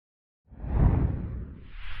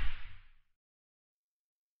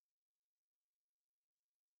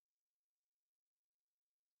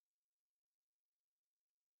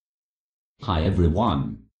Hi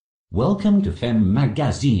everyone. Welcome to Femme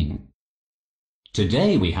magazine.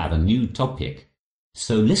 Today we have a new topic,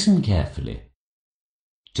 so listen carefully.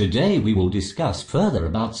 Today we will discuss further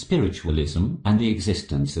about spiritualism and the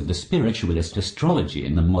existence of the spiritualist astrology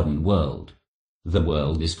in the modern world. The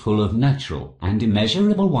world is full of natural and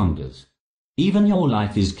immeasurable wonders. Even your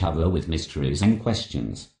life is covered with mysteries and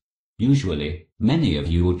questions. Usually, many of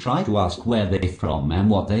you will try to ask where they're from and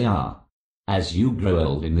what they are. As you grow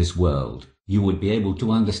old in this world, you would be able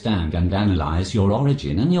to understand and analyze your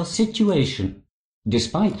origin and your situation.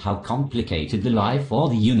 Despite how complicated the life or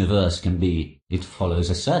the universe can be, it follows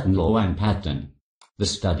a certain law and pattern. The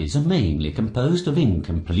studies are mainly composed of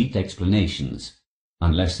incomplete explanations.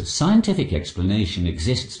 Unless a scientific explanation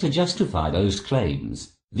exists to justify those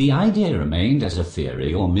claims, the idea remained as a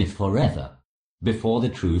theory or myth forever. Before the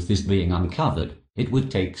truth is being uncovered, it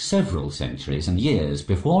would take several centuries and years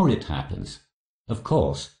before it happens. Of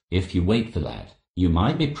course, if you wait for that, you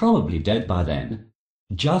might be probably dead by then.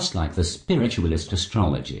 Just like the spiritualist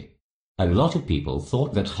astrology. A lot of people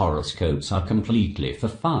thought that horoscopes are completely for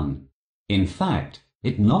fun. In fact,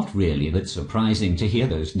 it's not really that surprising to hear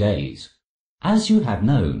those days. As you have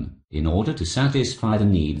known, in order to satisfy the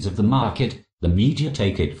needs of the market, the media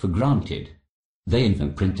take it for granted. They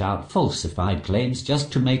even print out falsified claims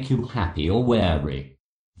just to make you happy or wary.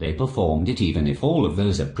 They performed it even if all of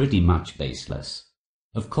those are pretty much baseless.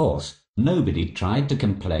 Of course, nobody tried to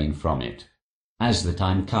complain from it. As the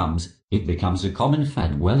time comes, it becomes a common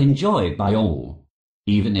fad well enjoyed by all,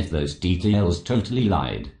 even if those details totally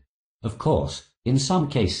lied. Of course, in some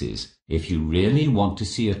cases, if you really want to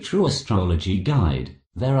see a true astrology guide,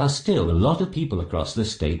 there are still a lot of people across the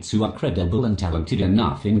states who are credible and talented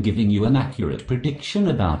enough in giving you an accurate prediction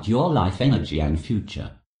about your life energy and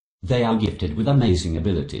future. They are gifted with amazing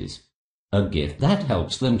abilities. A gift that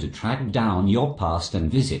helps them to track down your past and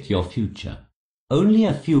visit your future. Only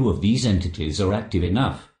a few of these entities are active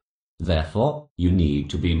enough. Therefore, you need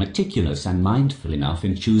to be meticulous and mindful enough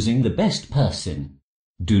in choosing the best person.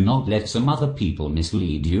 Do not let some other people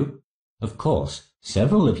mislead you. Of course,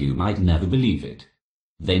 several of you might never believe it.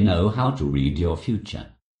 They know how to read your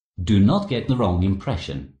future. Do not get the wrong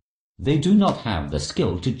impression. They do not have the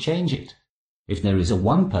skill to change it. If there is a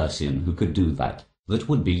one person who could do that, that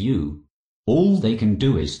would be you. All they can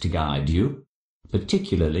do is to guide you,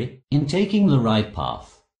 particularly in taking the right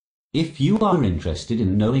path. If you are interested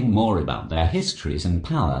in knowing more about their histories and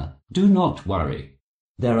power, do not worry.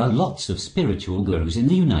 There are lots of spiritual gurus in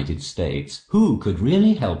the United States who could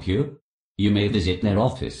really help you. You may visit their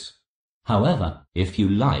office. However, if you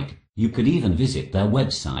like, you could even visit their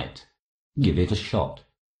website. Give it a shot.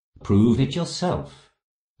 Prove it yourself.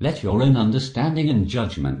 Let your own understanding and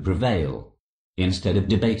judgment prevail. Instead of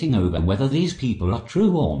debating over whether these people are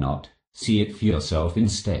true or not, see it for yourself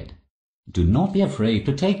instead. Do not be afraid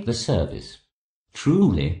to take the service.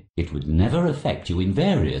 Truly, it would never affect you in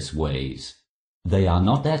various ways. They are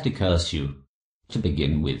not there to curse you. To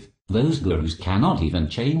begin with, those gurus cannot even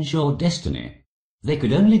change your destiny. They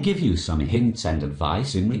could only give you some hints and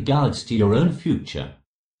advice in regards to your own future.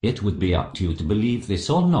 It would be up to you to believe this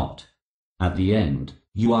or not. At the end,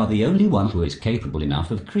 you are the only one who is capable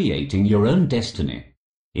enough of creating your own destiny.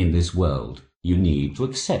 In this world, you need to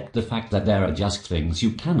accept the fact that there are just things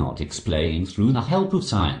you cannot explain through the help of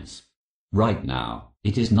science. Right now,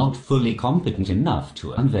 it is not fully competent enough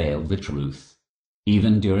to unveil the truth.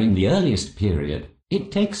 Even during the earliest period,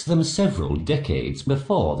 it takes them several decades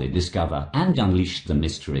before they discover and unleash the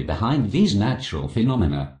mystery behind these natural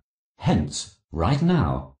phenomena. Hence, right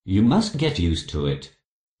now, you must get used to it.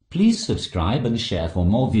 Please subscribe and share for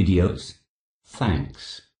more videos.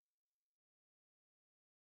 Thanks.